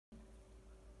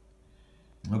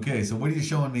Okay, so what are you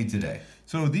showing me today?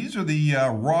 So these are the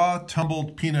raw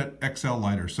tumbled peanut XL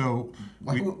lighter. So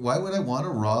Why would I want a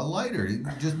raw lighter? It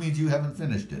just means you haven't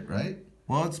finished it, right?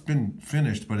 well, it's been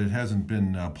finished, but it hasn't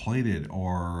been plated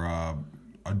or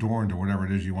adorned or whatever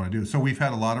it is you want to do. So we've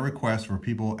had a lot of requests for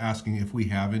people asking if we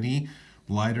have any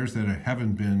lighters that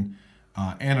haven't been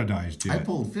anodized yet. I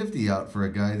pulled 50 out for a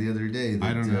guy the other day.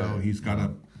 I don't know. He's got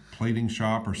a plating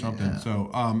shop or something. Yeah.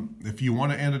 So if you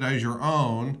want to anodize your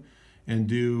own and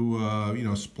do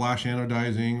splash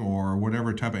anodizing or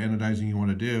whatever type of anodizing you want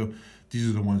to do, these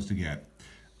are the ones to get.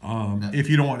 If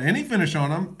you don't want any finish on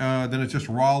them, then it's just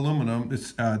raw aluminum. This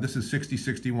is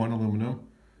 6061 aluminum,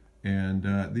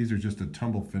 and these are just a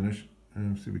tumble finish.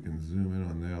 Let's see if we can zoom in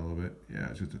on that a little bit. Yeah,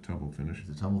 it's just a tumble finish.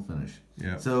 It's a tumble finish.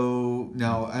 Yeah. So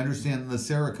now I understand the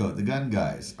Cerakote, the gun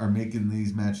guys, are making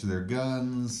these match their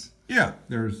guns. Yeah,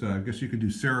 there's I guess you could do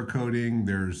Cerakoting.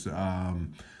 There's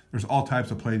all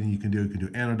types of plating you can do. You can do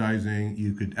anodizing.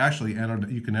 You could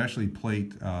actually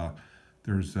plate.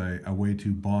 There's a way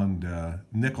to bond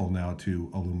nickel now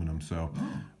to aluminum. So,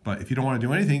 but if you don't want to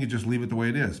do anything, you just leave it the way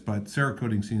it is. But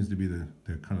Cerakoting seems to be the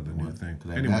kind of the new thing.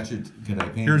 Could I match it? Could I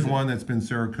paint here's it? one that's been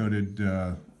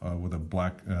Cerakoted with a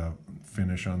black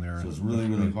finish on there. So it's really,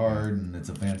 really hard, and it's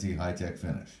a fancy high-tech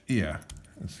finish. Yeah.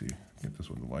 Let's see. Get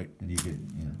this one to light. And you could,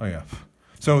 Oh yeah.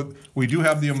 So we do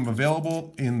have them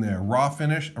available in the raw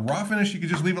finish. A raw finish, you could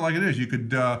just leave it like it is. You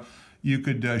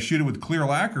could shoot it with clear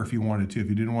lacquer if you wanted to. If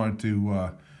you didn't want to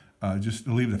just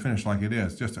leave the finish like it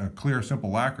is, just a clear,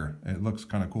 simple lacquer. It looks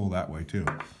kind of cool that way too.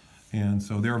 And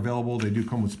so they're available. They do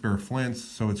come with spare flints.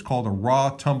 So it's called a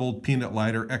raw tumbled peanut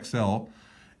lighter XL,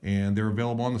 and they're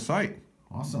available on the site.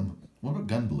 Awesome. What about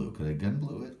gun blue? Could I gun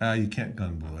blue it? You can't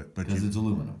gun blue it, but because it's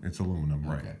aluminum. It's aluminum,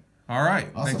 right? Okay. All right.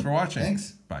 Awesome. Thanks for watching.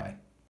 Thanks. Bye.